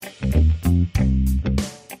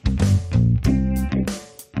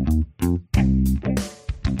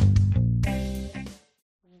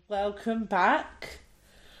welcome back.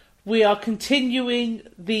 We are continuing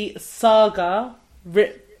the saga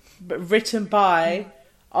written by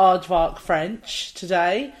Aardvark French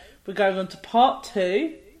today. We're going on to part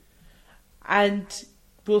 2, and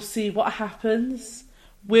we'll see what happens.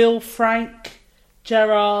 Will Frank,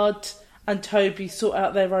 Gerard and Toby sort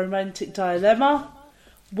out their romantic dilemma?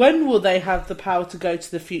 When will they have the power to go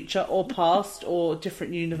to the future or past or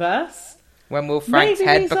different universe? When will Frank's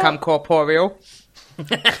head become corporeal?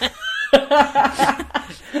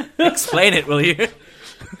 Explain it, will you?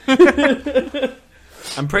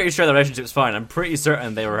 I'm pretty sure the relationship's fine. I'm pretty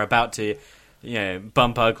certain they were about to,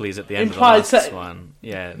 bump uglies at the end of the last one.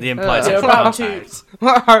 Yeah, the implied sexual contact.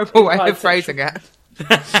 What a horrible way of phrasing it.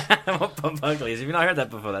 What bump uglies? Have you not heard that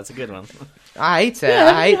before? That's a good one. I hate it.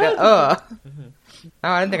 I hate it. Oh. No,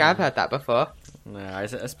 I don't think I've heard that before. No, I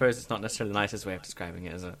suppose it's not necessarily the nicest way of describing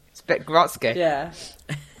it, is it? It's a bit Grotsky. Yeah.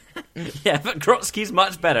 Yeah, but Grotsky's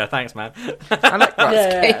much better. Thanks, man. I like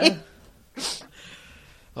Grotsky. Yeah.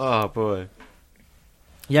 Oh, boy.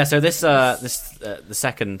 Yeah, so the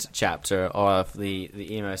second chapter of the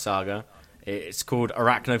Emo saga, it's called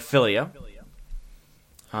Arachnophilia. This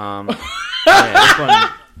one...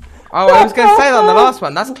 Oh, I was going to say that on the last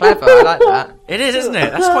one. That's clever. I like that. It is, isn't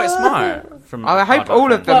it? That's quite smart. I hope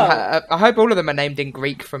all of them. I hope all of them are named in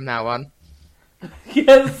Greek from now on.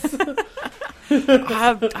 Yes.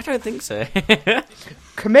 I don't think so.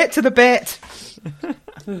 Commit to the bit.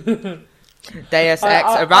 Deus ex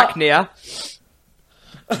Arachnia.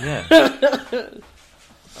 Yeah.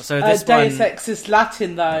 So this Deus ex is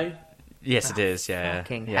Latin, though. Yes, it is. Yeah,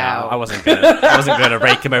 Fucking yeah. hell. I wasn't gonna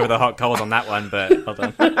rake him over the hot coals on that one, but hold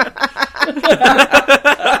on.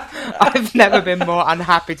 I've never been more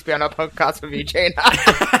unhappy to be on a podcast with you, Gina.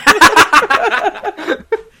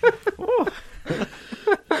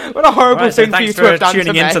 What a horrible thing for you to have done to me. Thanks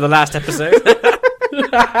for tuning into the last episode.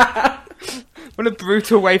 What a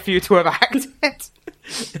brutal way for you to have acted.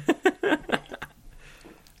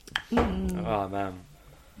 Oh, man.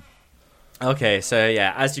 Okay, so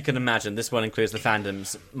yeah, as you can imagine, this one includes the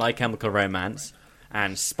fandoms My Chemical Romance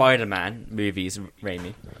and Spider-Man movies,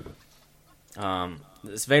 Raimi.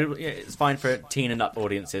 It's available. It's fine for teen and up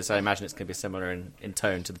audiences, so I imagine it's going to be similar in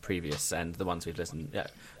tone to the previous and the ones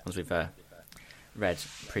we've read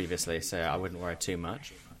previously, so I wouldn't worry too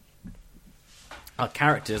much. Our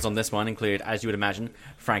characters on this one include, as you would imagine,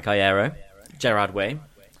 Frank Iero, Gerard Way,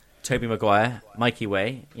 Toby Maguire, Mikey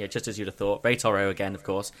Way, just as you'd have thought, Ray Toro again, of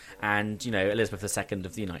course, and, Elizabeth II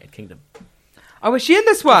of the United Kingdom. Oh, was she in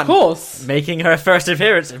this one? Of course. Making her first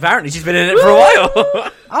appearance. Apparently, she's been in it for a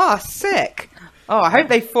while. Oh, sick. Oh, I hope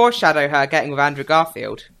they foreshadow her getting with Andrew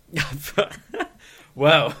Garfield.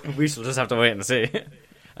 Well, we shall just have to wait and see.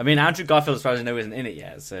 I mean, Andrew Garfield, as far as I know, isn't in it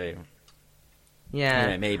yet, so...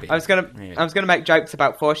 Yeah, maybe. I was gonna make jokes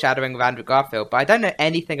about foreshadowing with Andrew Garfield, but I don't know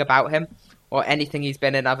anything about him or anything he's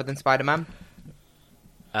been in other than Spider-Man.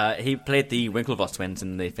 He played the Winklevoss twins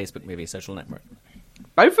in the Facebook movie Social Network.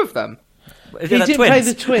 Both of them? He didn't play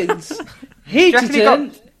the twins. He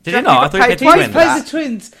didn't. Did he not? I thought he played the twins. He played the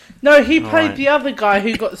twins. No, he played the other guy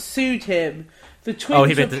who got sued him. The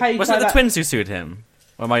twins were played was by it the twins who sued him?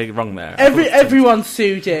 Or am I wrong there? Everyone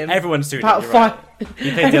sued him. Everyone sued him. About Right.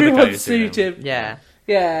 He played the other guy who sued him. Yeah.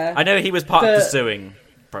 Yeah. I know he was part of the suing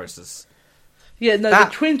process. Yeah, no, the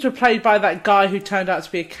twins were played by that guy who turned out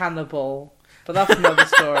to be a cannibal. But that's another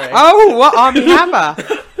story. Oh, what? Armie Hammer?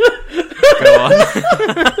 Go on.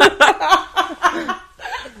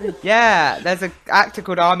 Yeah, there's an actor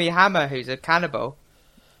called Armie Hammer who's a cannibal.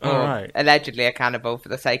 Right. Allegedly a cannibal for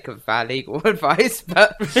the sake of legal advice,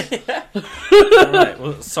 but... Right.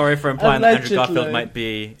 Well, sorry for implying that Andrew Allegedly. Garfield might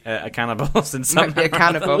be a cannibal since some Might be a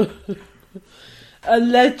cannibal.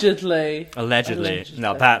 Allegedly.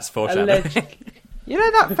 Now that's foreshadowing. Allegedly. You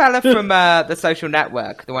know that fella from The Social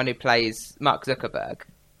Network, the one who plays Mark Zuckerberg?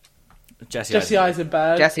 Jesse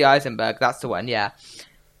Eisenberg. Jesse Eisenberg, that's the one, yeah.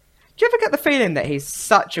 Do you ever get the feeling that he's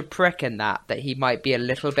such a prick in that he might be a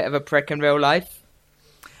little bit of a prick in real life?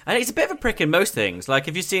 And he's a bit of a prick in most things. Like,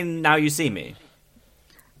 have you seen Now You See Me?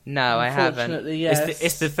 No, I haven't. Unfortunately, yes.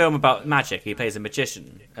 It's the film about magic. He plays a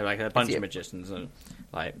magician, like a bunch of magicians, and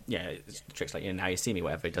it's tricks like Now You See Me,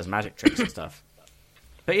 whatever. He does magic tricks and stuff.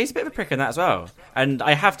 But he's a bit of a prick in that as well. And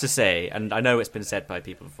I have to say, and I know it's been said by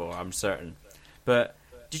people before, I'm certain, but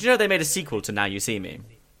did you know they made a sequel to Now You See Me?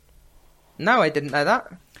 No, I didn't know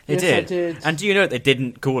that. They Yes, did. I did. And do you know they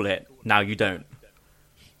didn't call it Now You Don't?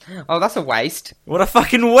 Oh, that's a waste. What a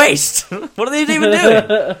fucking waste! What are they even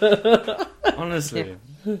doing? Honestly.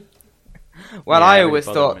 Well, Yeah, I it always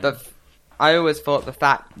really thought bothered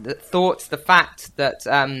me. the fact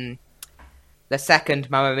that the second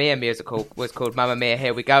Mamma Mia musical was called Mamma Mia,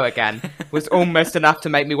 Here We Go Again, was almost enough to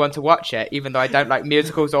make me want to watch it, even though I don't like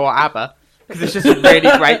musicals or ABBA, because it's just a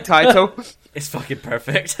really great title. It's fucking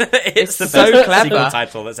perfect. It's the so best clever. sequel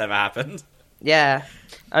title that's ever happened. Yeah.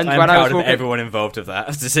 And I'm when I was proud of walking, everyone involved of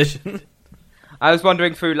that decision. I was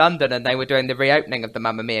wandering through London and they were doing the reopening of the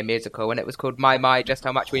Mamma Mia musical, and it was called My, Just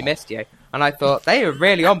How Much We Missed You. And I thought, they are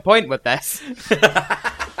really on point with this.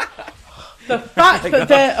 The fact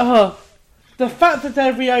that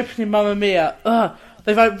they're reopening Mamma Mia,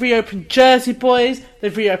 they've reopened Jersey Boys,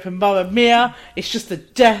 they've reopened Mamma Mia. It's just the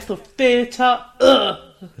death of theatre. I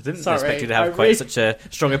didn't expect you to have quite such a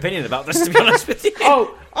strong opinion about this, to be honest with you. Yeah,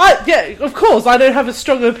 of course. I don't have a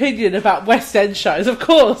strong opinion about West End shows, of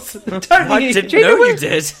course. I didn't know you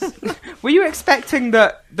did. Were you expecting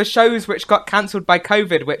that the shows which got cancelled by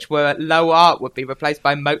COVID, which were low art, would be replaced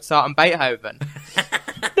by Mozart and Beethoven?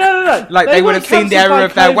 No. Like they would have seen the error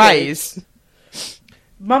of their ways.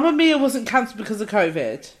 Mamma Mia wasn't cancelled because of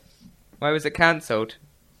COVID. Why was it cancelled?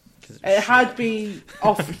 It had been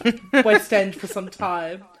off West End for some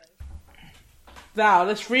time. Now,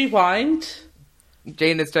 let's rewind.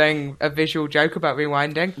 Gina's doing a visual joke about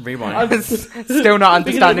rewinding. Rewind. Still not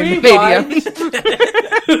understanding the medium.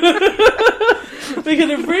 We're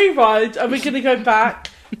going to rewind and we're going to go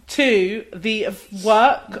back to the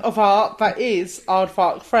work of art that is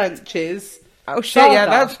Aardvark French's Oh shit, saga.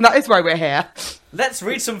 yeah, that is why we're here. Let's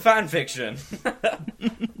read some fan fiction.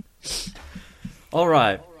 All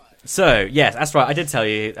right. So, yes, that's right. I did tell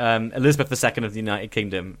you, Elizabeth II of the United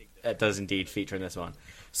Kingdom does indeed feature in this one.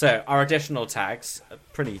 So, our additional tags are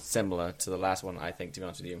pretty similar to the last one, I think, to be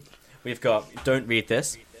honest with you. We've got Don't Read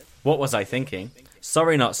This, What Was I Thinking,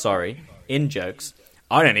 Sorry Not Sorry, In Jokes,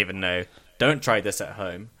 I Don't Even Know, Don't Try This at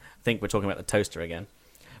Home, I think we're talking about the toaster again,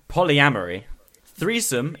 Polyamory,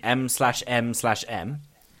 Threesome, M/M/M.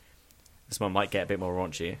 This one might get a bit more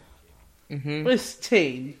raunchy. Mm-hmm. It's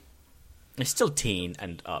teen. It's still teen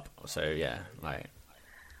and up, so yeah, like.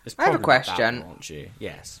 It's I have a probably about question. raunchy.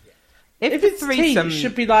 Yes. If it's teen, it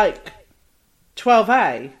should be like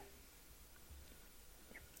 12A.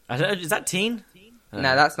 I don't know, is that teen? No,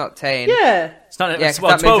 that's not teen. Yeah. It's not. Yeah, It's, 'cause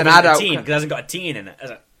well, that means 12 an isn't a adult teen can- because it hasn't got a teen in it.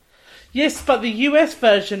 Is it? Yes, but the US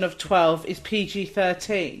version of 12 is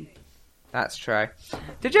PG-13. That's true.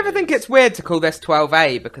 Did you ever think it's weird to call this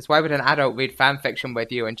 12A? Because why would an adult read fan fiction with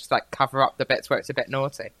you and just like cover up the bits where it's a bit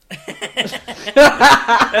naughty? It's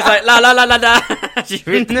like la la la la la. You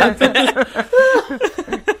read that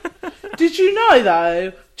bit. Did you know,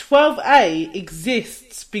 though, 12A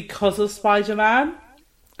exists because of Spider-Man?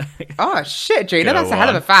 Oh shit, Gina, Go that's a hell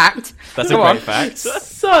of on. a fact. That's Go a on. great fact.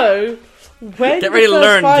 So, when Get ready to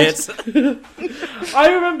learn, kids.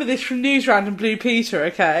 I remember this from Newsround and Blue Peter,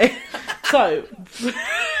 okay? So,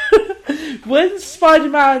 when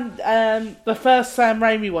Spider-Man, the first Sam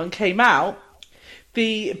Raimi one, came out,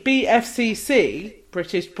 the BFCC,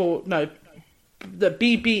 the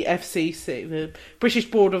BBFCC, the British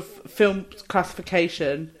Board of Film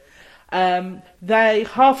Classification,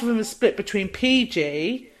 half of them are split between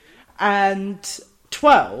PG and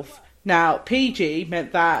 12. Now, PG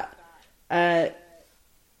meant that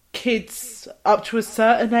kids up to a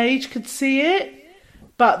certain age could see it,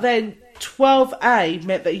 but then 12A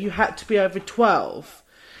meant that you had to be over 12.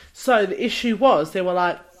 So the issue was, they were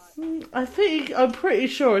like, I'm pretty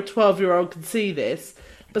sure a 12-year-old can see this,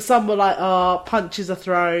 but some were like, punches are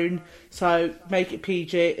thrown, so make it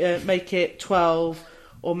PG, make it 12,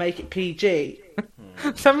 or make it PG.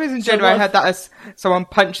 For some reason, Gina, I heard that as someone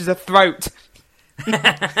punches a throat. Come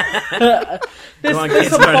on,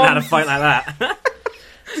 kids, learn how to fight like that.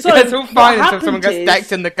 So it's all fine until someone gets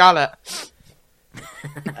decked in the gullet.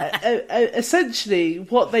 Essentially,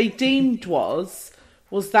 what they deemed was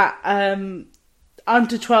that under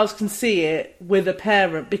 12s can see it with a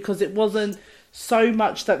parent, because it wasn't so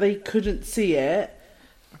much that they couldn't see it,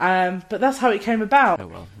 but that's how it came about. Oh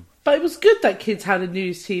well. But it was good that kids had a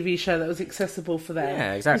news TV show that was accessible for them.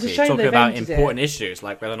 Yeah, exactly. It's a shame Talking they've about ended important it. issues,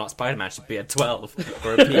 like whether or not Spider-Man should be a 12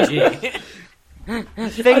 or a PG.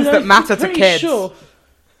 Things that matter to kids. Sure.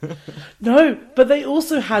 No, but they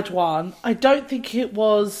also had one. I don't think it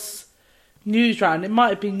was Newsround. It might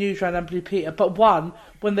have been Newsround and Blue Peter, but one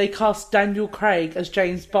when they cast Daniel Craig as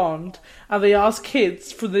James Bond, and they asked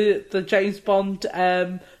kids from the James Bond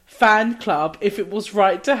fan club if it was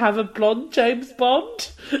right to have a blonde James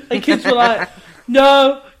Bond, and kids were like,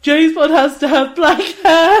 "No, James Bond has to have black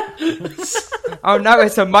hair." Oh no,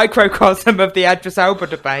 it's a microcosm of the Idris Elba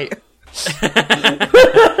debate.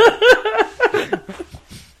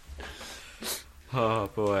 Oh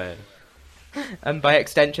boy. And by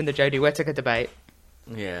extension, the Jodie Whittaker debate.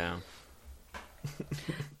 Yeah.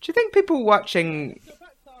 you think people watching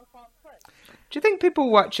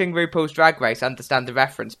RuPaul's Drag Race understand the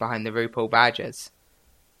reference behind the RuPaul badges?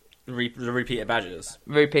 The repeated badges?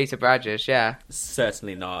 Repeated badges, yeah.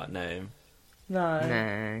 Certainly not, no. No.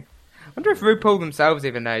 I wonder if RuPaul themselves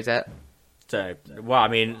even knows it. So, well, I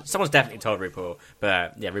mean, someone's definitely told RuPaul,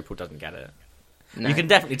 but yeah, RuPaul doesn't get it. No. You can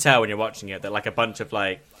definitely tell when you're watching it that like a bunch of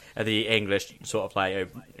like the English sort of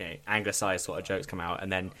like anglicized sort of jokes come out,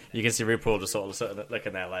 and then you can see RuPaul just sort of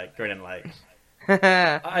looking there like grinning like,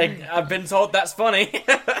 I've been told that's funny.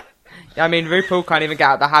 I mean, RuPaul can't even get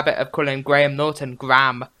out the habit of calling Graham Norton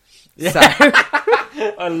Graham. Yeah. So.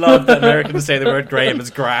 I love that Americans say the word Graham as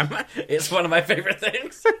Graham. It's one of my favourite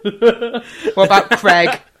things. What about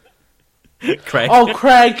Craig? Craig. Oh,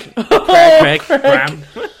 Craig. Craig. Graham.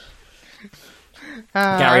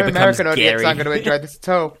 Gary becomes American audience Gary. aren't going to enjoy this at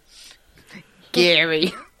all.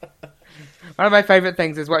 Gary. One of my favourite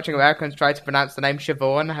things is watching Americans try to pronounce the name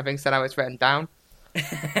Siobhan, having said how it's written down.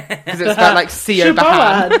 Because it's spelled like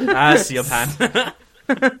Siobhan.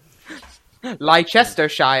 Siobhan.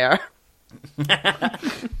 Leicestershire.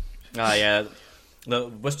 Oh, yeah. The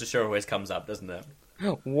Worcestershire always comes up, doesn't it?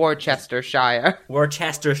 Worcestershire.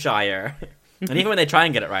 Worcestershire. And even when they try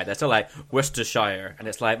and get it right, they're still like, Worcestershire. And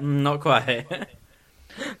it's like, not quite.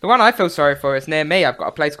 The one I feel sorry for is near me. I've got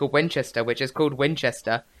a place called Winchester, which is called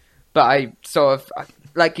Winchester. But I sort of,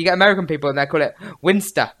 like, you get American people and they call it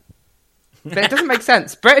Winster. But it doesn't make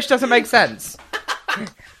sense. British doesn't make sense.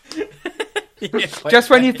 Just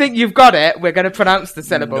when you think you've got it, we're going to pronounce the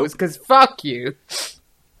syllables, because fuck you.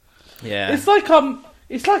 Yeah. It's like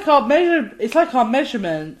our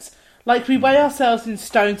measurements. Like, we weigh ourselves in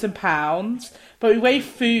stones and pounds, but we weigh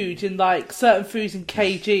food in, like, certain foods in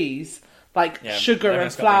kgs, like sugar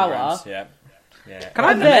and flour. Yeah.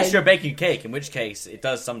 Unless you're baking cake, in which case it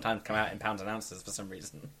does sometimes come out in pounds and ounces for some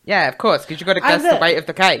reason. Yeah, of course, because you've got to guess the weight of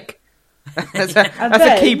the cake. That's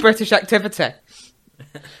a key British activity.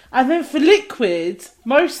 And then for liquids,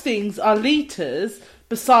 most things are litres,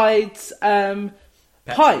 besides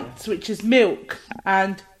pints, which is milk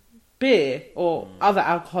and beer or other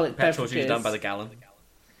alcoholic Petrol's beverages. usually done by the gallon.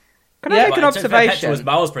 Can I make an observation? Petrol is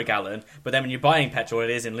miles per gallon, but then when you're buying petrol, it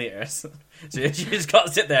is in litres. So you just got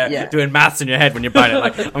to sit there doing maths in your head when you're buying it.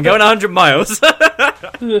 Like, I'm going 100 miles.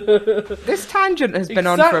 This tangent has been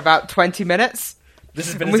on for about 20 minutes. This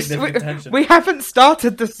has been a significant tangent. We haven't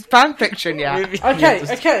started the fan fiction yet.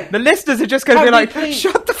 Okay. The listeners are just going to be like,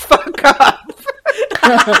 shut the fuck up.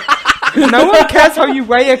 No one cares how you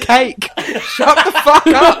weigh a cake. Shut the fuck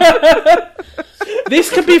up. This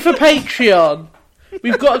could be for Patreon.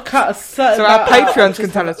 We've got to cut a certain So our amount out. Patreons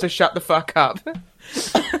can tell us to shut the fuck up.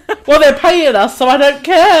 Well, they're paying us, so I don't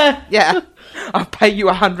care. Yeah. I'll pay you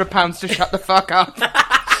 £100 to shut the fuck up.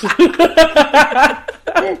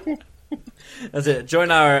 That's it.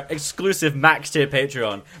 Join our exclusive max tier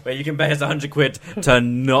Patreon, where you can pay us £100 to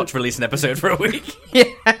not release an episode for a week. Yeah.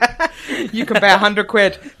 You can pay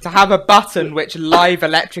 £100 to have a button which live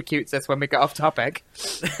electrocutes us when we get off topic.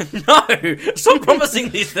 No! Stop promising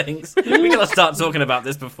these things. We gotta start talking about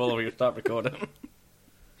this before we start recording.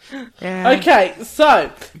 Yeah. Okay,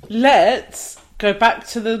 so let's go back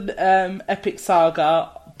to the epic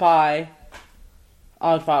saga by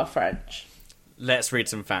Aardvark French. Let's read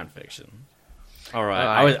some fan fiction. All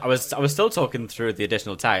right. I was still talking through the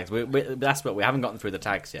additional tags. That's what we haven't gotten through the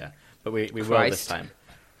tags yet, but we will this time.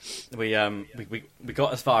 We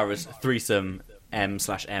got as far as threesome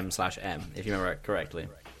M/M/M, if you remember it correctly.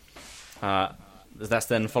 That's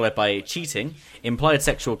then followed by cheating, implied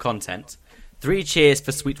sexual content, 3 cheers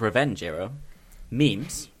for sweet revenge era,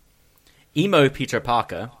 memes, emo Peter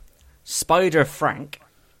Parker, Spider Frank.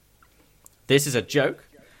 This is a joke.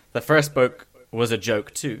 The first book was a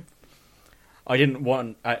joke too. It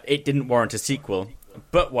didn't warrant a sequel,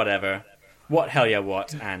 but whatever. What hell yeah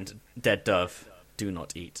what, and Dead Dove, do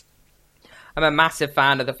not eat. I'm a massive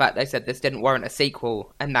fan of the fact they said this didn't warrant a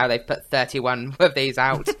sequel, and now they've put 31 of these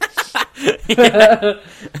out.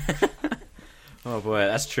 Oh boy,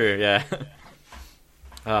 that's true, yeah.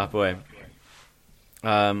 Oh boy.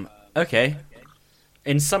 Okay.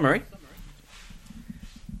 In summary,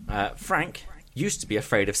 Frank used to be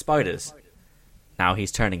afraid of spiders. Now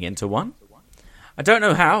he's turning into one. I don't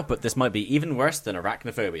know how, but this might be even worse than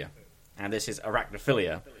arachnophobia. And this is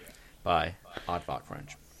Arachnophilia by Aardvark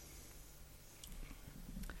French.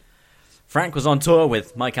 Frank was on tour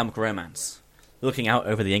with My Chemical Romance, looking out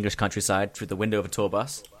over the English countryside through the window of a tour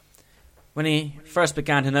bus, when he first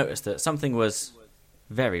began to notice that something was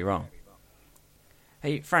very wrong.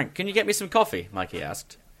 "Hey, Frank, can you get me some coffee?" Mikey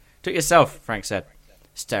asked. "Do it yourself," Frank said,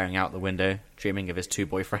 staring out the window, dreaming of his 2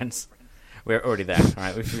 boyfriends. We're already there,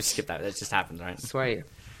 alright? We've skipped that. It just happened, right? Sweet.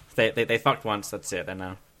 They fucked once. That's it. They're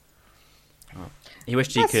now. Oh. He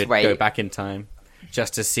wished he That's could sweet. go back in time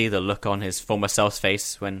just to see the look on his former self's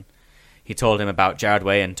face when he told him about Gerard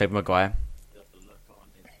Way and Tobey Maguire.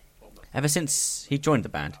 Ever since he joined the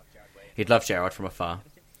band, he'd loved Gerard from afar,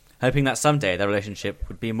 hoping that someday their relationship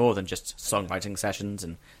would be more than just songwriting sessions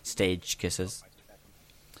and stage kisses.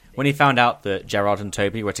 When he found out that Gerard and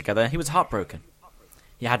Toby were together, he was heartbroken.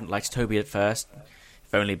 He hadn't liked Toby at first,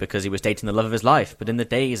 if only because he was dating the love of his life, but in the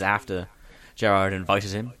days after Gerard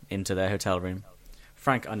invited him into their hotel room,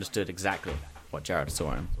 Frank understood exactly what Gerard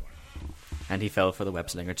saw in him, and he fell for the web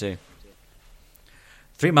slinger too.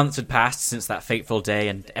 3 months had passed since that fateful day,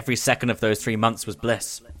 and every second of those 3 months was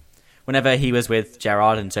bliss. Whenever he was with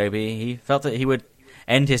Gerard and Toby, he felt that he would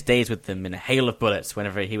end his days with them in a hail of bullets.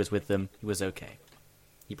 Whenever he was with them, he was okay.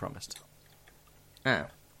 He promised. Oh.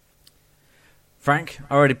 Frank,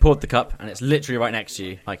 I already poured the cup, and it's literally right next to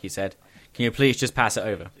you, like he said. Can you please just pass it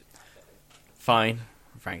over? Fine,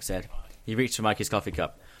 Frank said. He reached for Mikey's coffee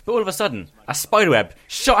cup. But all of a sudden, a spiderweb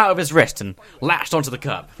shot out of his wrist and latched onto the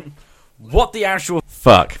cup. What the actual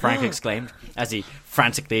fuck? Frank exclaimed, as he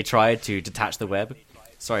frantically tried to detach the web.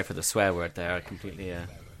 Sorry for the swear word there, completely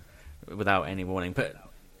without any warning. But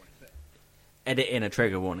edit in a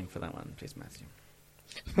trigger warning for that one, please, Matthew.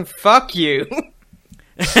 Fuck you.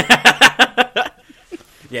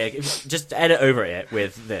 Yeah, just edit over it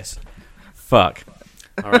with this. Fuck.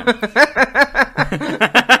 Alright.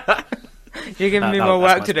 You're giving me more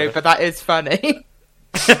work to do, better. but that is funny.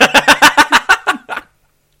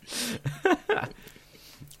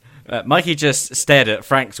 Mikey just stared at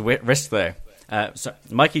Frank's wrist there.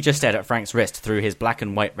 Mikey just stared at Frank's wrist through his black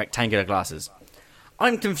and white rectangular glasses.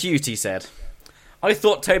 I'm confused, he said. I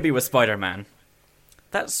thought Toby was Spider-Man.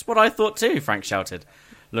 That's what I thought too, Frank shouted,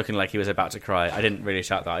 looking like he was about to cry. I didn't really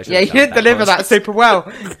shout that. Yeah, you did deliver that super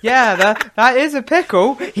well. Yeah, that is a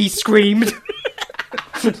pickle, he screamed.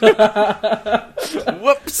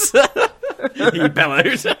 Whoops! He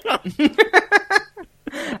bellowed.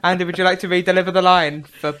 Andy, would you like to re-deliver the line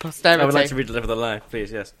for posterity? I would like to re-deliver the line,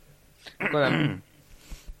 please, yes. Well, then.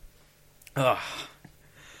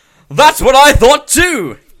 That's what I thought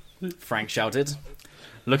too! Frank shouted,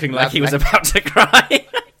 looking like he was about to cry.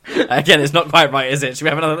 Again, it's not quite right, is it? Should we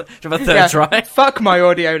have a third try? Fuck my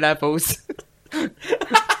audio levels.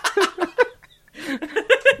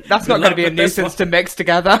 That's not going to be a nuisance to mix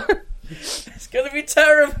together. It's going to be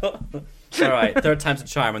terrible. Alright, third time's a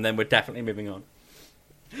charm, and then we're definitely moving on.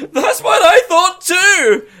 That's what I thought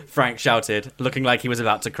too! Frank shouted, looking like he was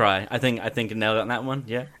about to cry. I think I nailed it on that one,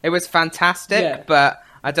 yeah? It was fantastic, Yeah. but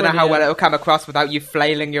I don't know how well it'll come across without you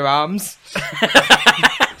flailing your arms.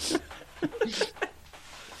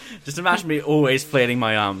 Just imagine me always flailing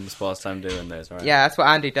my arms whilst I'm doing those, right? Yeah, that's what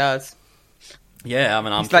Andy does. Yeah, I'm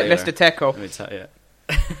an arm It's like flailer. Mr. Tickle. Let me tell you.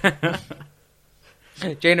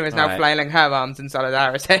 Gina is now Alright. flailing her arms in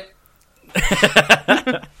solidarity.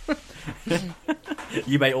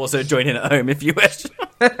 You may also join in at home if you wish.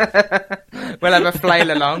 We'll have a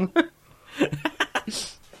flail along.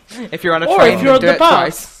 If you're on a Or train, if you're on do the it bus.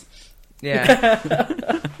 twice.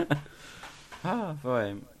 Yeah. Oh,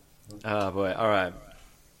 boy. Oh, boy. All right.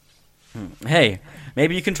 Hey,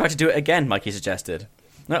 maybe you can try to do it again, Mikey suggested.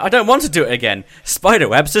 No, I don't want to do it again.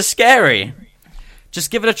 Spiderwebs are scary.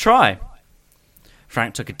 Just give it a try.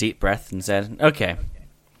 Frank took a deep breath and said, okay.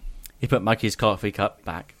 He put Mikey's coffee cup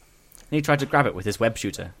back. And he tried to grab it with his web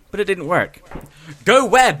shooter, but it didn't work. Go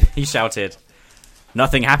web, he shouted.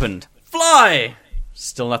 Nothing happened. Fly!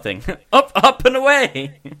 Still nothing. Up and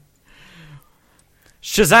away!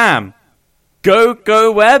 Shazam!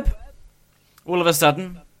 Go web! All of a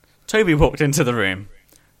sudden, Toby walked into the room.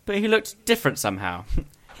 But he looked different somehow.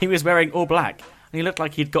 He was wearing all black, and he looked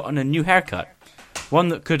like he'd gotten a new haircut. One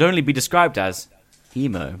that could only be described as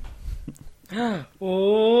emo.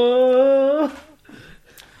 Oh.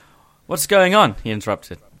 What's going on? He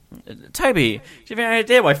interrupted. Toby, do you have any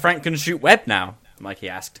idea why Frank can shoot web now? Mikey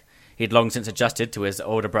asked. He'd long since adjusted to his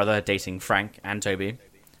older brother dating Frank and Toby,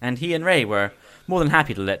 and he and Ray were more than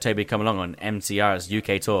happy to let Toby come along on MCR's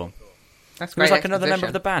UK tour. That's He great. was like another member exposition.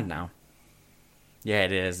 of the band now. Yeah,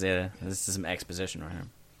 it is. Yeah, this is some exposition right here.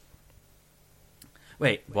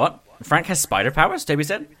 Wait, what? Frank has spider powers? Toby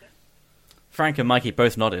said. Frank and Mikey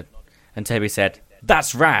both nodded, and Toby said,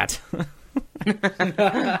 "That's rad."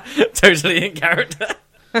 Totally in character.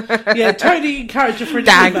 Yeah, totally in character for an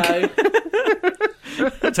Dank. emo.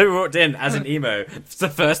 Toby walked in as an emo. It's the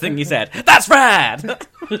first thing he said. That's rad.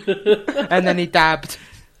 And then he dabbed.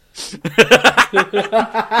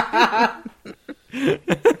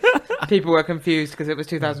 People were confused because it was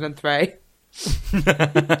 2003.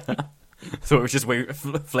 Thought it was just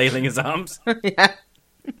flailing his arms. Yeah.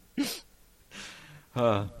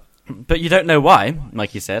 But you don't know why,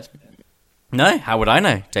 Mikey said. No, how would I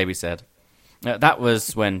know, Toby said. That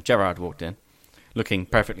was when Gerard walked in, looking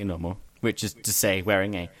perfectly normal, which is to say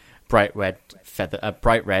wearing a bright red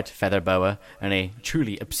feather boa and a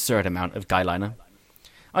truly absurd amount of guy liner.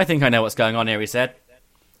 I think I know what's going on here, he said.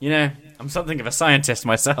 You know, I'm something of a scientist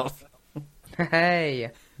myself.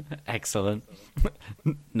 Hey. Excellent.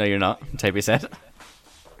 No, you're not, Toby said.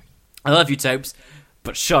 I love you, Tobes,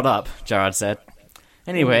 but shut up, Gerard said.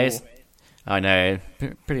 Anyways, I know,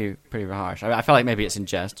 pretty harsh. I feel like maybe it's in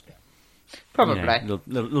jest. Probably. You know,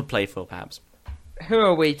 little playful, perhaps. Who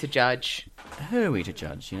are we to judge? Who are we to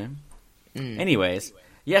judge, you know? Anyways,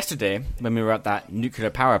 yesterday, when we were at that nuclear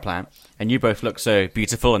power plant, and you both looked so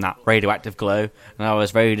beautiful in that radioactive glow, and I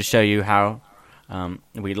was ready to show you how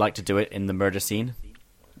we'd like to do it in the murder scene.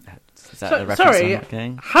 Is that a reference sorry, I'm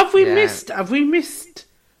getting? Have we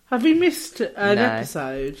missed an No.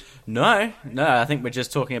 episode? No, I think we're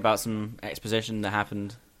just talking about some exposition that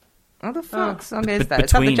happened. What the fuck song is that?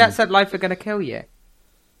 Is that the between- Jet Set Life Are Gonna Kill You?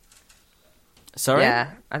 Sorry?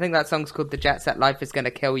 Yeah, I think that song's called The Jet Set Life Is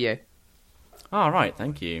Gonna Kill You. Oh, right,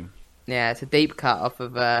 thank you. Yeah, it's a deep cut off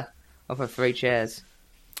of Three Cheers.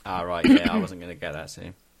 Ah, right, yeah, I wasn't going to get that,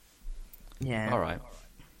 see. Yeah. All right.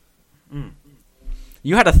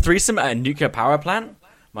 You had a threesome at a nuclear power plant?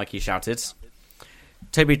 Mikey shouted.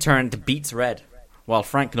 Toby turned beets red, while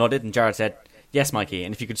Frank nodded and Jared said, yes, Mikey,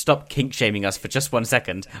 and if you could stop kink-shaming us for just 1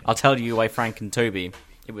 second, I'll tell you why Frank and Toby.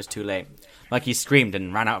 It was too late. Mikey screamed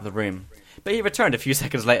and ran out of the room. But he returned a few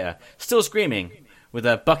seconds later, still screaming, with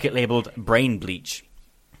a bucket labelled brain bleach.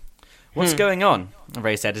 What's going on?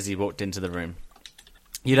 Ray said as he walked into the room.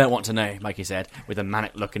 You don't want to know, Mikey said, with a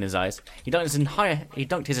manic look in his eyes. He dunked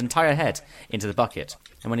his entire head into the bucket,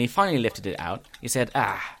 and when he finally lifted it out, he said,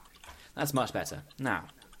 that's much better. Now,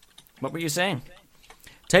 what were you saying?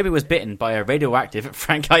 Toby was bitten by a radioactive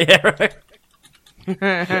Frank Iero.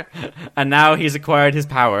 And now he's acquired his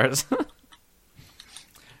powers.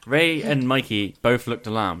 Ray and Mikey both looked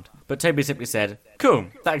alarmed, but Toby simply said, cool,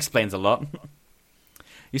 that explains a lot.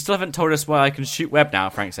 You still haven't told us why I can shoot web now,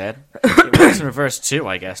 Frank said. It works in reverse too,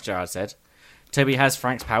 I guess, Gerard said. Toby has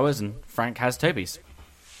Frank's powers and Frank has Toby's.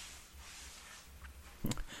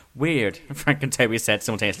 Weird, Frank and Toby said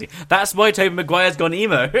simultaneously. That's why Tobey Maguire's gone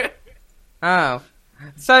emo. Oh.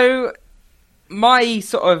 So, my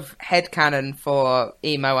sort of headcanon for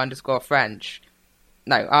emo_French,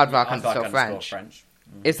 no, Aardvark_French,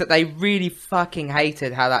 is that they really fucking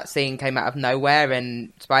hated how that scene came out of nowhere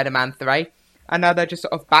in Spider-Man 3, and now they're just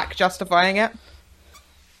sort of back justifying it.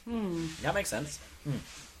 That makes sense.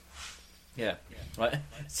 Yeah. Right.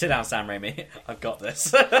 Sit down, Sam Raimi. I've got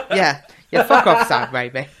this. Yeah, fuck off, Sam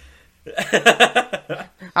Raimi.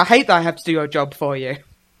 I hate that I have to do your job for you.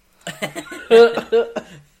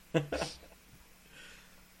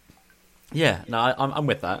 Yeah, no, I'm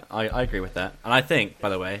with that. I agree with that. And I think, by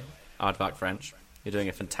the way, Aardvark French, you're doing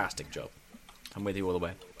a fantastic job. I'm with you all the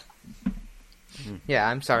way. Yeah,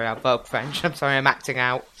 I'm sorry, I'm Vogue French. I'm sorry, I'm acting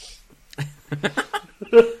out.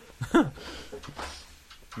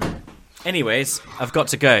 Anyways, I've got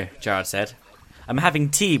to go, Gerard said. I'm having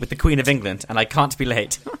tea with the Queen of England, and I can't be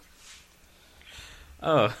late.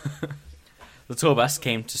 Oh. The tour bus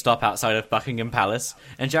came to stop outside of Buckingham Palace,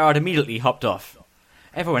 and Gerard immediately hopped off.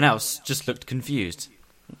 Everyone else just looked confused.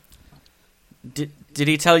 Did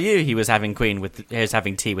he tell you he was having tea with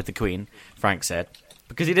the Queen? Frank said.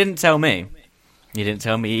 Because he didn't tell me. He didn't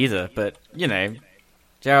tell me either, but, you know,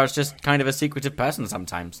 Gerard's just kind of a secretive person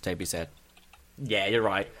sometimes, Toby said. Yeah, you're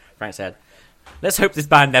right, Frank said. Let's hope this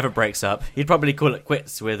band never breaks up. He'd probably call it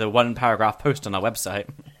quits with a 1-paragraph post on our website.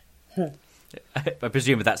 I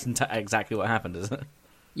presume that's exactly what happened, is it?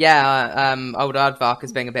 Yeah, old Aardvark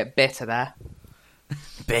is being a bit bitter there.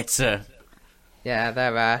 Bitter. Yeah,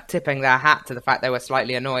 they're tipping their hat to the fact they were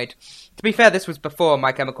slightly annoyed. To be fair, this was before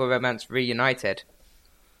My Chemical Romance reunited.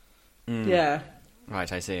 Yeah.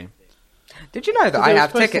 Right, I see. Did you know that Because I they were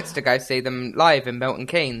have supposed tickets to- to go see them live in Milton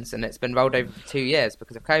Keynes, and it's been rolled over for 2 years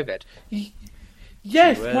because of COVID?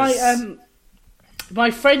 Yes, Was-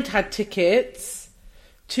 my friend had tickets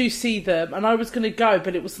to see them, and I was going to go,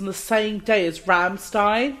 but it was on the same day as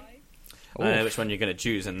Rammstein. I know which one you're going to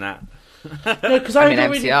choose in that. No, because I I mean, had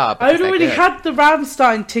already, MCR, because I had they're already good. had the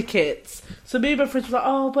Rammstein tickets. So me and my friends were like,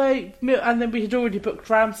 oh wait, and then we had already booked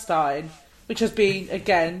Rammstein, which has been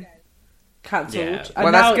again cancelled. Yeah. And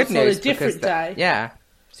Well, now that's good it's on news. a different day. Yeah,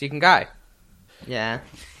 so you can go. Yeah.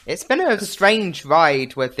 It's been a strange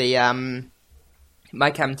ride with the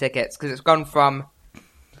My Chem tickets, because it's gone from,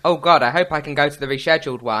 oh god, I hope I can go to the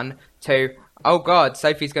rescheduled one, to, oh god,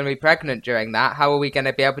 Sophie's going to be pregnant during that, how are we going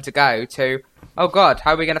to be able to go, to, oh god,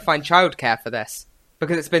 how are we going to find childcare for this?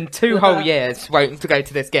 because it's been 2 whole years waiting to go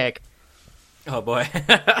to this gig. Oh boy.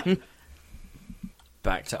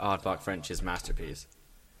 Back to Aardvark French's masterpiece.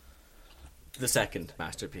 The second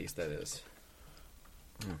masterpiece, that is.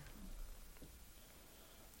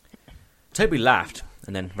 Toby laughed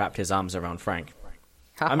and then wrapped his arms around Frank.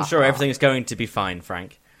 I'm sure everything's going to be fine,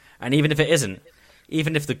 Frank. And even if it isn't,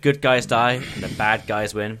 even if the good guys die and the bad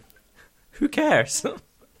guys win, who cares?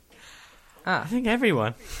 I think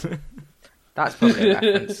everyone. That's probably a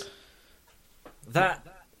reference. That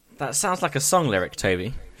sounds like a song lyric,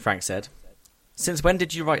 Toby, Frank said. Since when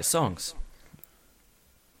did you write songs?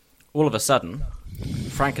 All of a sudden,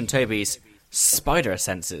 Frank and Toby's spider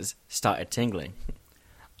senses started tingling.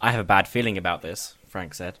 I have a bad feeling about this,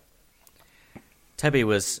 Frank said. Toby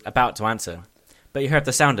was about to answer, but he heard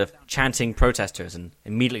the sound of chanting protesters and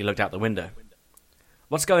immediately looked out the window.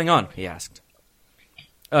 What's going on? He asked.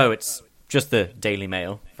 Oh, it's just the Daily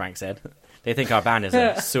Mail, Frank said. They think our band is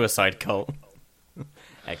a suicide cult.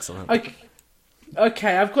 Excellent.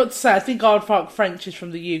 Okay, I've got to say, I think Aardvark French is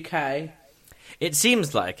from the UK. It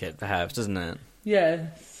seems like it, perhaps, doesn't it?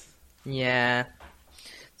 Yes. Yeah.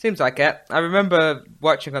 Seems like it. I remember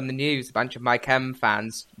watching on the news a bunch of my Chem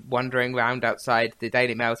fans wandering around outside the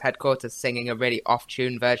Daily Mail's headquarters singing a really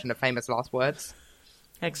off-tune version of Famous Last Words.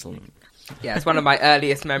 Excellent. Yeah, it's one of my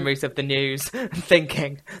earliest memories of the news,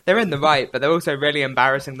 thinking, they're in the right, but they're also really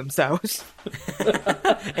embarrassing themselves.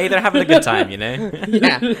 Hey, they're having a good time, you know?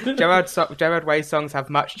 Yeah, Gerard Way's songs have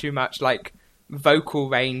much too much, like, vocal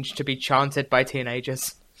range to be chanted by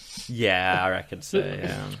teenagers. Yeah, I reckon so,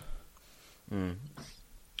 yeah.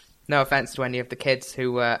 No offence to any of the kids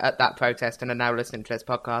who were at that protest and are now listening to this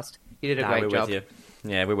podcast. You did a great job. With you.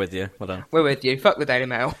 Yeah, we're with you. Well done. We're with you. Fuck the Daily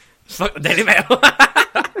Mail. Fuck the Daily Mail.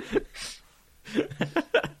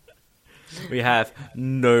 We have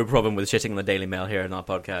no problem with shitting on the Daily Mail here in our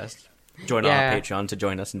podcast. Join our Patreon to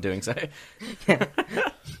join us in doing so. Join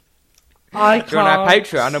our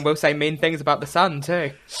Patreon and we'll say mean things about the Sun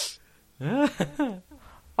too.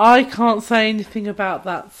 I can't say anything about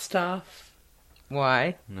that stuff.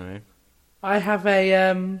 Why? No. I have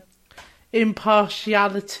a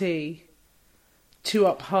impartiality to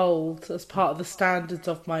uphold as part of the standards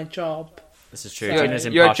of my job. This is true. Gina's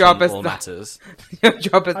impartial in all matters. Your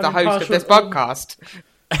job as the host of this podcast.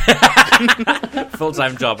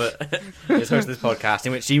 Full-time job as host of this podcast,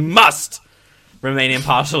 in which you must remain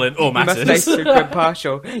impartial in all matters. You must stay super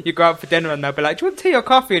impartial. You go out for dinner and they'll be like, do you want tea or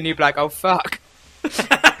coffee? And you'll be like, oh, fuck.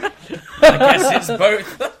 I guess it's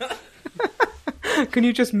both. Can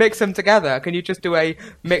you just mix them together? Can you just do a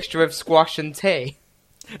mixture of squash and tea?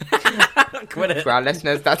 Quit it. For our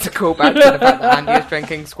listeners, that's a callback to the fact that Andy is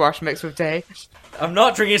drinking squash mixed with tea. I'm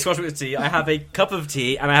not drinking squash with tea. I have a cup of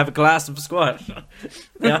tea and I have a glass of squash.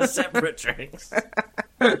 They are separate drinks.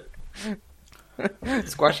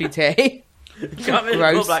 Squashy tea. Can't make a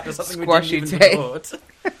callback to something squashy we didn't even record.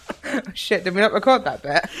 Oh, shit, did we not record that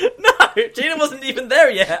bit? No, Gina wasn't even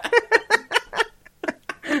there yet.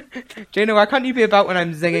 Gina, why can't you be about when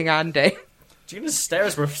I'm zinging Andy? Gina's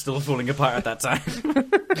stairs were still falling apart at that time.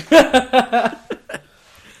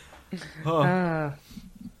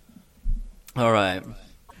 Alright.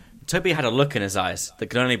 Toby had a look in his eyes that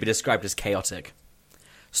could only be described as chaotic.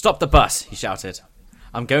 Stop the bus, he shouted.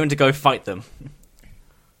 I'm going to go fight them.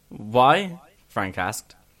 Why? Frank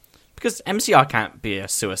asked. Because MCR can't be a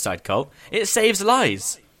suicide cult. It saves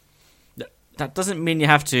lives. That doesn't mean you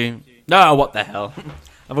have to... No, what the hell.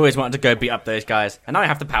 I've always wanted to go beat up those guys, and now I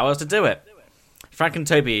have the powers to do it. Frank and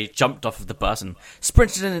Toby jumped off of the bus and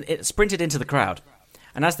sprinted into the crowd.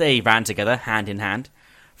 And as they ran together, hand in hand,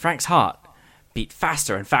 Frank's heart beat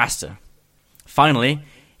faster and faster. Finally,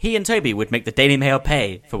 he and Toby would make the Daily Mail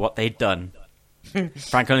pay for what they'd done.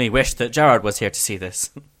 Frank only wished that Gerard was here to see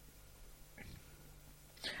this.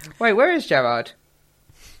 Wait, where is Gerard?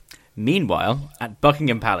 Meanwhile, at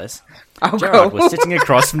Buckingham Palace, Oh, Gerard cool. was sitting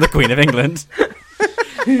across from the Queen of England.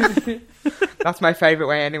 That's my favourite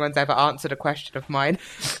way anyone's ever answered a question of mine.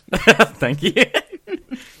 Thank you.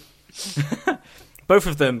 Both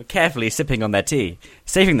of them carefully sipping on their tea,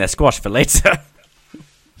 saving their squash for later.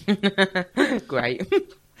 Great.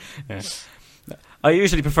 Yeah. I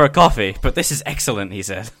usually prefer coffee, but this is excellent, he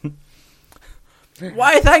said.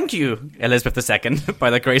 Why, thank you, Elizabeth II,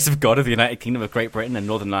 by the grace of God of the United Kingdom of Great Britain and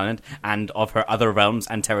Northern Ireland, and of her other realms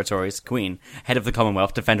and territories, Queen, head of the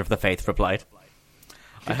Commonwealth, defender of the faith, replied.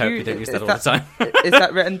 I hope you don't use that all the time. Is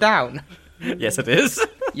that written down? Yes, it is.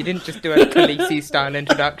 You didn't just do a Khaleesi-style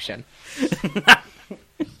introduction.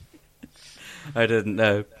 I didn't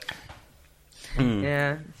know.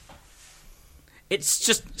 Yeah. It's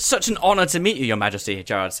just such an honour to meet you, Your Majesty,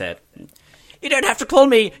 Gerard said. You don't have to call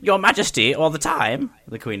me Your Majesty all the time,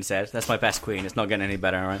 the Queen said. That's my best Queen. It's not getting any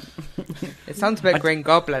better, right? It sounds a bit Green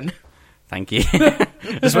Goblin. Thank you.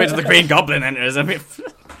 Just wait till the Green Goblin enters. I mean,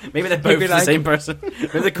 maybe they're both the same person.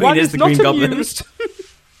 Maybe the Queen is the Green Goblin.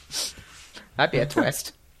 That'd be a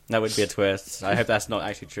twist. That would be a twist. I hope that's not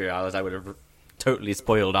actually true, otherwise I would have totally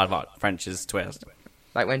spoiled Aardvark French's twist.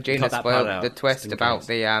 Like when Gina Cut that part spoiled out, the twist just in about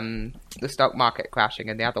case. the stock market crashing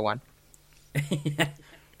in the other one.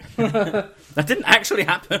 That didn't actually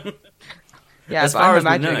happen. Yeah, As but far I'm as we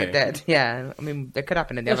imagining know. it did. Yeah, I mean, it could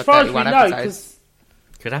happen in the As other far as we 31 know, episodes.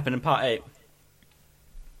 Could happen in part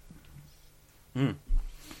 8.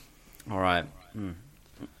 Alright.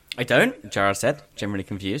 I don't, Gerard said, generally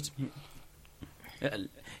confused.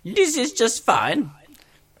 Liz is just fine.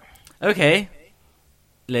 Okay.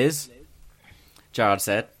 Liz, Gerard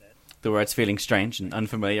said, the words feeling strange and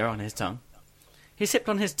unfamiliar on his tongue. He sipped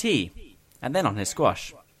on his tea, and then on his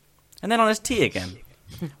squash, and then on his tea again,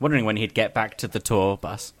 wondering when he'd get back to the tour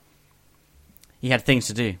bus. He had things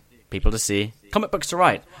to do, people to see, comic books to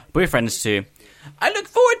write, boyfriends to... I look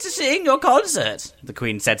forward to seeing your concert, the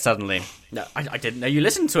Queen said suddenly. No, I didn't know you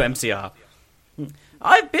listened to MCR.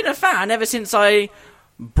 I've been a fan ever since I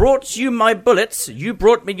brought you my bullets, you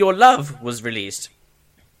brought me your love was released.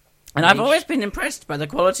 And I've always been impressed by the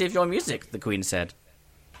quality of your music, the Queen said.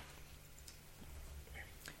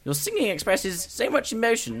 Your singing expresses so much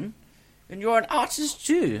emotion, and you're an artist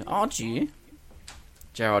too, aren't you?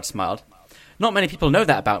 Gerard smiled. Not many people know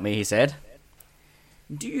that about me, he said.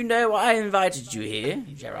 Do you know why I invited you here,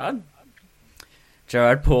 Gerard?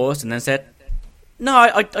 Gerard paused and then said, No,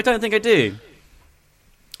 I don't think I do.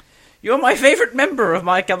 You're my favourite member of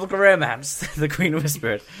My Chemical Romance, the Queen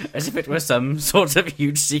whispered, as if it were some sort of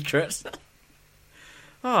huge secret.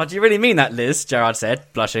 Oh, do you really mean that, Liz? Gerard said,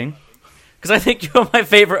 blushing. Because I think you're my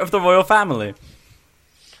favourite of the royal family.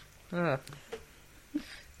 Ugh.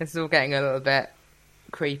 This is all getting a little bit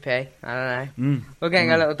creepy. I don't know. We're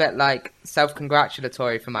getting a little bit, like,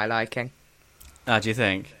 self-congratulatory for my liking. Do you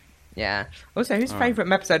think? Yeah. Also, whose favourite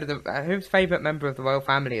whose favourite member of the royal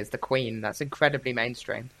family is the Queen? That's incredibly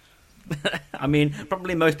mainstream. I mean,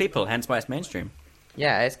 probably most people, hence why it's mainstream.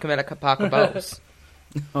 Yeah, it's Camilla Parker Bowles.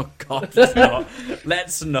 Oh, God, let's not.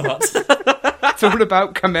 Let's not. It's all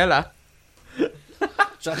about Camilla.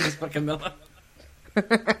 Justice for Camilla.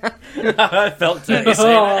 I felt dirty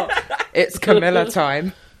saying that. It's Camilla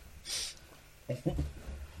time.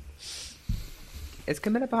 Is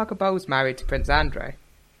Camilla Parker Bowles married to Prince Andrew?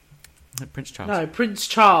 Prince Charles. No, Prince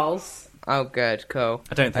Charles. Oh, good, cool.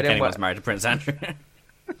 I don't think didn't anyone's wa- married to Prince Andrew.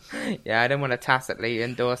 Yeah, I didn't want to tacitly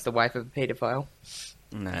endorse the wife of a paedophile.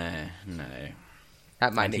 No.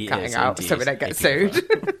 That might And he need cutting is out so we indeed don't get a sued.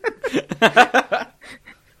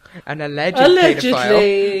 An alleged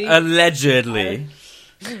paedophile. Allegedly. Allegedly.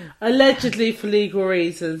 Allegedly, for legal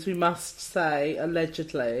reasons, we must say.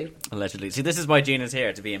 Allegedly. Allegedly. See, this is why Gina's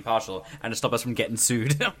here, to be impartial and to stop us from getting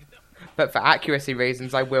sued. But for accuracy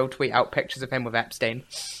reasons, I will tweet out pictures of him with Epstein.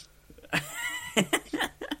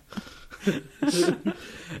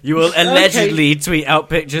 You will allegedly tweet out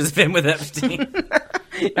pictures of him with Epstein.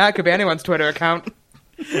 That could be anyone's Twitter account.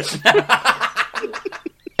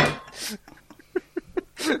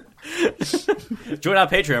 Join our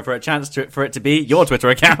Patreon for a chance for it to be your Twitter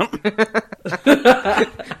account.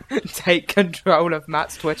 Take control of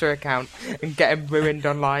Matt's Twitter account and get him ruined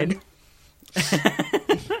online.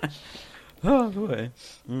 Oh, boy.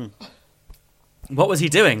 What was he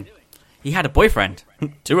doing? He had a boyfriend.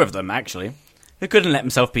 2 of them, actually. Who couldn't let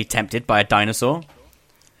himself be tempted by a dinosaur.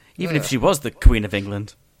 Even if she was the Queen of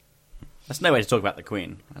England. That's no way to talk about the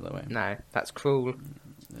Queen, by the way. No, that's cruel.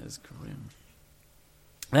 That's cruel.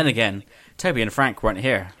 Then again, Toby and Frank weren't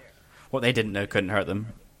here. What they didn't know couldn't hurt them.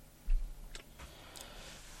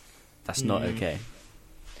 That's not okay.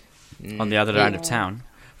 On the other end of town,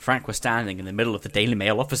 Frank was standing in the middle of the Daily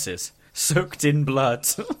Mail offices, soaked in blood.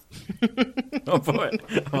 Oh boy,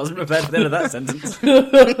 I wasn't prepared for the end of that sentence.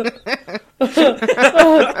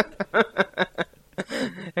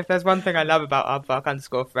 If there's one thing I love about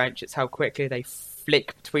Aardvark_French, it's how quickly they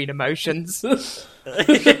flick between emotions.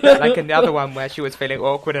 Like in the other one where she was feeling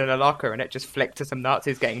awkward in a locker and it just flicked to some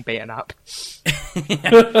Nazis getting beaten up.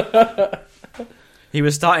 He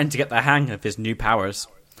was starting to get the hang of his new powers.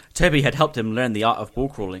 Toby had helped him learn the art of wall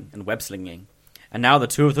crawling and web slinging, and now the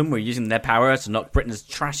 2 of them were using their power to knock Britain's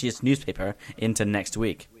trashiest newspaper into next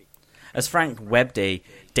week. As Frank webbed a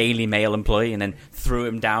Daily Mail employee and then threw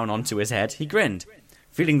him down onto his head, he grinned,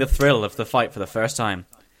 feeling the thrill of the fight for the first time.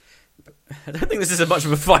 I don't think this is much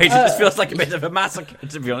of a fight, it just feels like a bit of a massacre,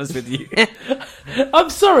 to be honest with you. I'm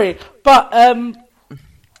sorry, but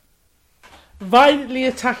violently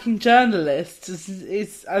attacking journalists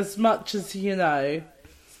is as much as,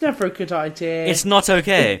 it's never a good idea. It's not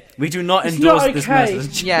okay. We do not It's endorse not this okay.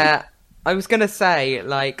 message. Yeah, I was gonna say,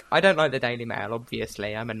 like, I don't like the Daily Mail,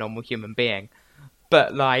 obviously. I'm a normal human being.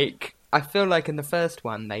 But, like, I feel like in the first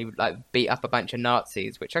one, they, like, beat up a bunch of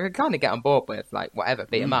Nazis, which I could kind of get on board with, like, whatever,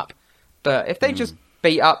 beat them up. But if they just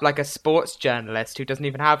beat up, like, a sports journalist who doesn't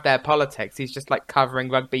even have their politics, he's just, like, covering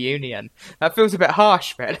rugby union, that feels a bit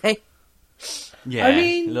harsh, really. Yeah, I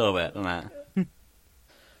mean- a little bit on that.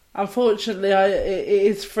 Unfortunately, it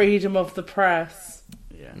is freedom of the press.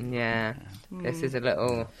 Yeah. Yeah, this is a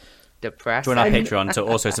little depressing. Join our Patreon to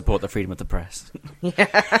also support the freedom of the press.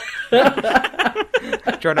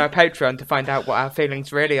 Join our Patreon to find out what our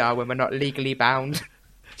feelings really are when we're not legally bound.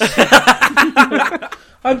 I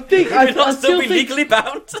Not still still be think legally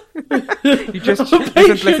bound. You just,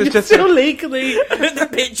 Patreon is just still legally. The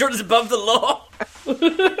Patreon is above the law.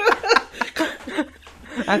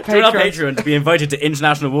 our Join our Patreon. Patreon to be invited to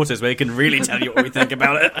international waters where you can really tell you what we think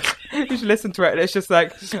about it. You just listen to it, and it's just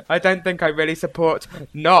like, I don't think I really support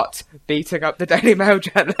not beating up the Daily Mail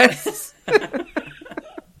journalists.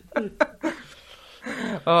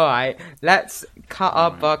 Alright, let's cut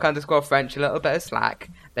our Bark_French a little bit of slack.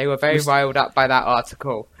 They were very riled up by that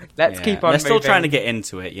article. Let's keep on They're still moving. trying to get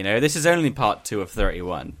into it, This is only part 2 of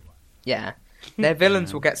 31. Yeah. Their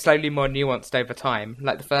villains will get slowly more nuanced over time.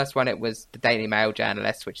 Like the first one, it was the Daily Mail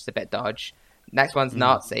journalist, which is a bit dodge. Next one's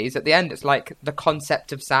Nazis. At the end, it's like the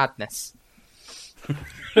concept of sadness.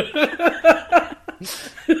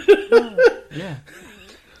 Yeah.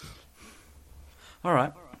 All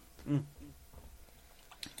right.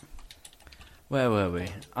 Where were we?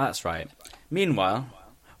 Oh, that's right. Meanwhile,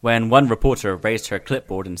 when one reporter raised her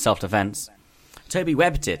clipboard in self-defense, Toby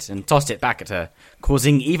webbed it and tossed it back at her,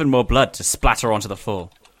 causing even more blood to splatter onto the floor.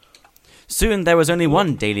 Soon there was only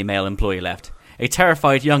one Daily Mail employee left, a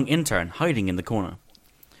terrified young intern hiding in the corner.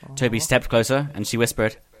 Aww. Toby stepped closer and she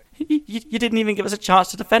whispered, You didn't even give us a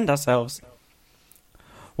chance to defend ourselves.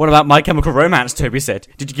 What about My Chemical Romance, Toby said.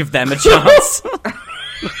 Did you give them a chance?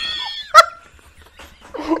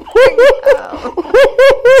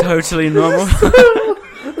 Totally normal.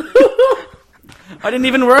 I didn't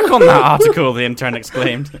even work on that article, the intern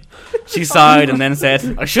exclaimed. She sighed and then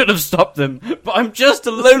said, I should have stopped them, but I'm just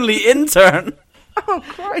a lonely intern. Oh,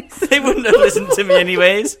 Christ. They wouldn't have listened to me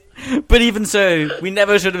anyways. But even so, we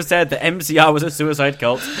never should have said that MCR was a suicide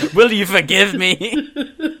cult. Will you forgive me?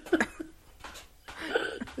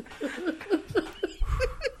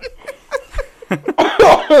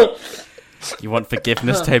 You want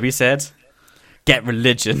forgiveness, Toby said. Get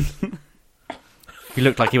religion. He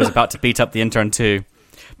looked like he was about to beat up the intern too.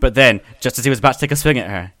 But then, just as he was about to take a swing at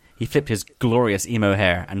her, he flipped his glorious emo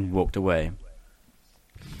hair and walked away.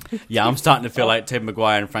 Yeah, I'm starting to feel like Tobey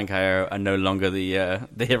Maguire and Frank Iero are no longer the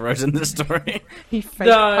heroes in this story. He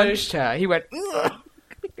punched her. He went, I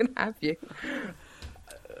can have you.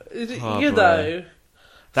 Know.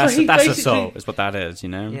 That's So he assault, is what that is,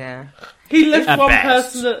 Yeah. He left At one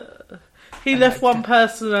best. person. He left one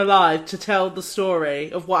person alive to tell the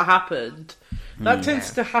story of what happened. That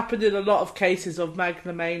tends to happen in a lot of cases of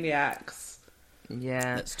megalomaniacs.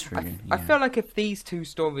 Yeah. That's true. I feel like if these two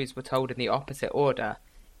stories were told in the opposite order,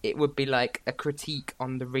 it would be like a critique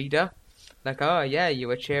on the reader. Like, oh yeah, you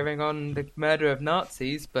were cheering on the murder of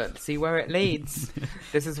Nazis, but see where it leads.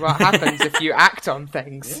 This is what happens if you act on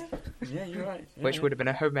things. Yeah, you're right. Yeah, Which would have been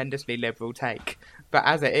a horrendously liberal take. But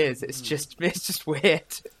as it is, it's just weird.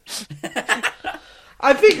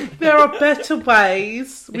 I think there are better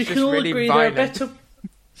ways. We It's can just all really agree violent. there are better.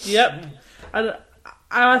 Yep. And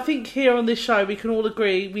I think here on this show we can all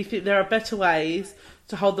agree we think there are better ways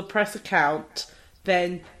to hold the press account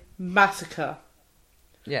than massacre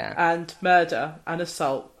Yeah. and murder and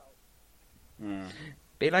assault.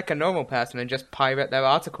 Be like a normal person and just pirate their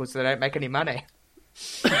articles so they don't make any money.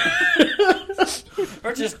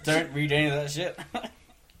 Or just don't read any of that shit.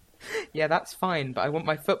 Yeah, that's fine, but I want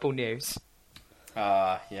my football news.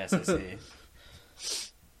 Yes, I see.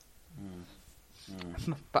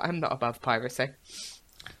 But I'm not above piracy.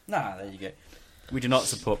 Nah, there you go. We do not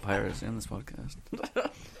support piracy on this podcast. The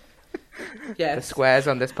Yes. squares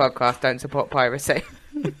on this podcast don't support piracy.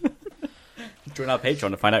 Join our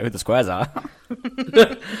Patreon to find out who the squares are.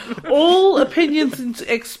 All opinions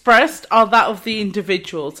expressed are that of the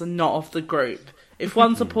individuals and not of the group. If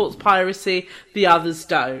one supports piracy, the others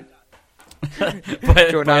don't. by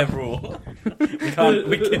a rule.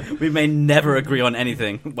 We may never agree on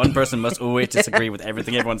anything. One person must always disagree with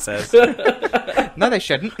everything everyone says. No, they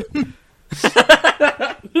shouldn't.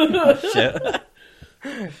 Shit.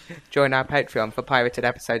 Join our Patreon for pirated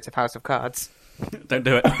episodes of House of Cards. Don't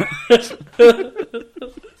do it.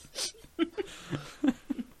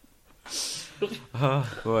 Oh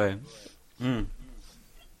boy.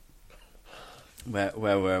 Where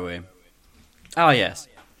were we? Oh yes,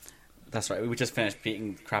 that's right. We just finished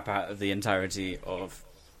beating crap out of the entirety of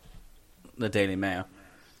the Daily Mail.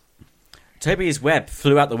 Toby's web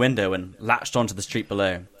flew out the window and latched onto the street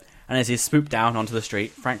below. And as he swooped down onto the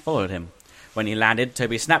street, Frank followed him. When he landed,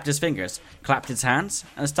 Toby snapped his fingers, clapped his hands,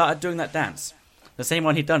 and started doing that dance. The same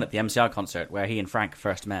one he'd done at the MCR concert where he and Frank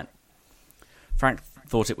first met. Frank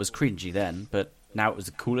thought it was cringy then, but now it was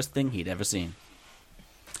the coolest thing he'd ever seen.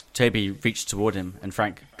 Toby reached toward him, and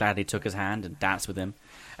Frank gladly took his hand and danced with him.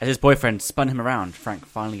 As his boyfriend spun him around, Frank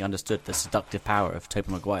finally understood the seductive power of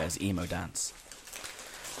Tobey Maguire's emo dance.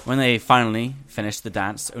 When they finally finished the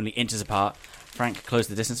dance, only inches apart, Frank closed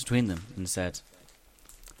the distance between them and said,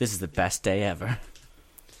 "This is the best day ever."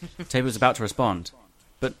 Toby was about to respond,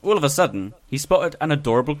 but all of a sudden, he spotted an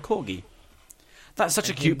adorable corgi. "That's such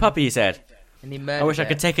a cute puppy," he said. And he "I wish I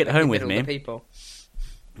could take it home with me." People.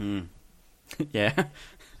 Yeah.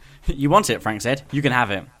 "You want it," Frank said. "You can have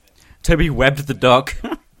it." Toby webbed the dog,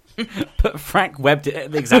 but Frank webbed it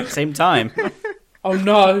at the exact same time. Oh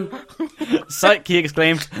no. "Psych," he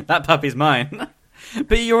exclaimed. "That puppy's mine."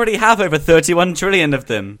 "But you already have over 31 trillion of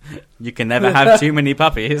them. You can never have too many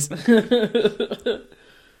puppies."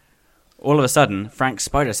 All of a sudden, Frank's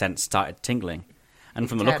spider sense started tingling. And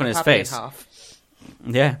from the look on his face...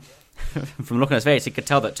 Yeah. From the look on his face, he could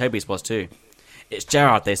tell that Toby's was too. "It's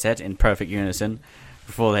Gerard," they said in perfect unison,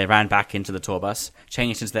 before they ran back into the tour bus,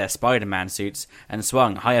 changed into their Spider-Man suits, and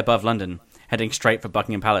swung high above London, heading straight for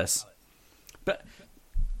Buckingham Palace. But...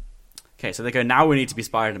 Okay, so they go, now we need to be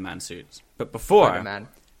Spider-Man suits. But before...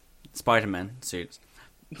 Spider-Man suits.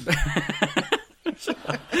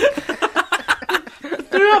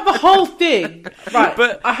 Throughout the whole thing. Right,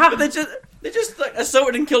 but they just like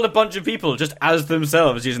assaulted and killed a bunch of people just as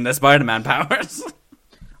themselves using their Spider-Man powers.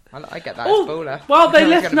 I get that. Spoiler. Well, they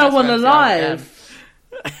left no one alive.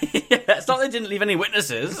 Yeah, it's not they didn't leave any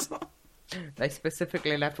witnesses. They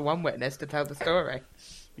specifically left one witness to tell the story.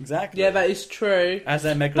 Exactly. Yeah, that is true. As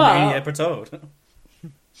their megalomania foretold.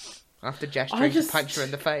 After gesturing to punch her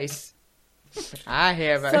in the face.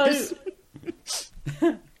 Heroes.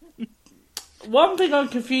 So, one thing I'm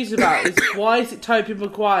confused about is why is it Tobey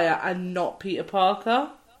Maguire and not Peter Parker?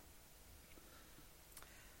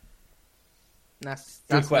 That's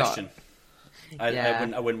good question. Not...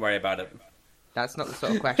 I wouldn't worry about it. That's not the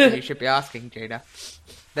sort of question you should be asking, Gina.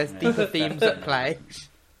 There's deeper themes at play.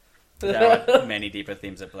 There are many deeper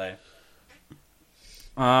themes at play.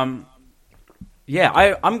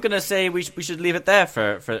 Yeah, I'm gonna say we should leave it there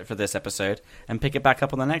for this episode and pick it back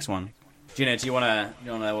up on the next one. Gina, do you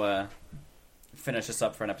wanna finish us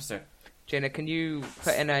up for an episode? Gina, can you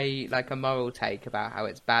put in a moral take about how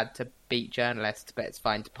it's bad to beat journalists, but it's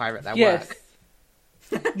fine to pirate their work?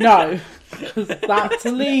 No, because that's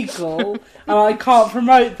illegal, and I can't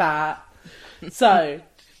promote that. So,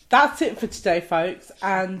 that's it for today, folks.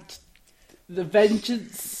 And the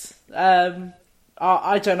vengeance, I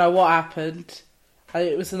don't know what happened.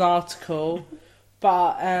 It was an article.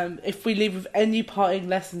 But if we leave with any parting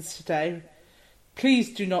lessons today,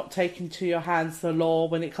 please do not take into your hands the law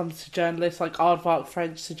when it comes to journalists, like Aardvark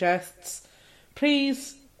French suggests.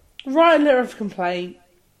 Please write a letter of complaint,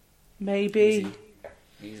 maybe.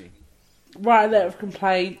 Easy. Write a letter of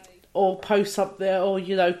complaint, or post something, or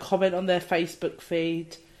comment on their Facebook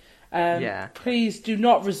feed. Please do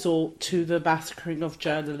not resort to the massacring of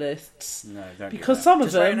journalists. No, don't. Because some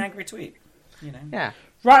of them write an angry tweet. Yeah.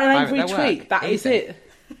 Write an angry tweet. That is it.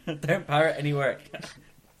 Don't pirate any work.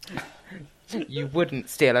 You wouldn't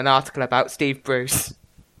steal an article about Steve Bruce.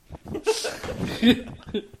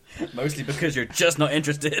 Mostly because you're just not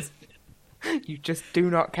interested. You just do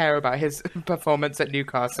not care about his performance at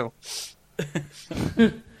Newcastle.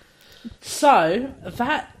 So,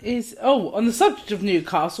 that is... Oh, on the subject of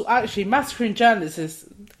Newcastle, actually, massacring journalists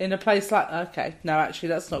in a place like... Okay, no, actually,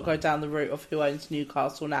 let's not go down the route of who owns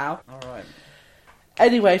Newcastle now. Alright.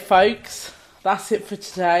 Anyway, folks, that's it for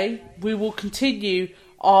today. We will continue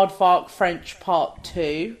Aardvark French Part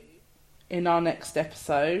 2 in our next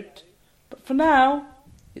episode. But for now,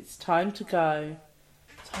 it's time to go.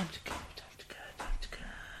 Time to go.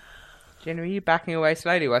 Gina, are you backing away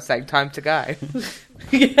slowly while saying time to go?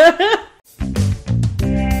 Yeah.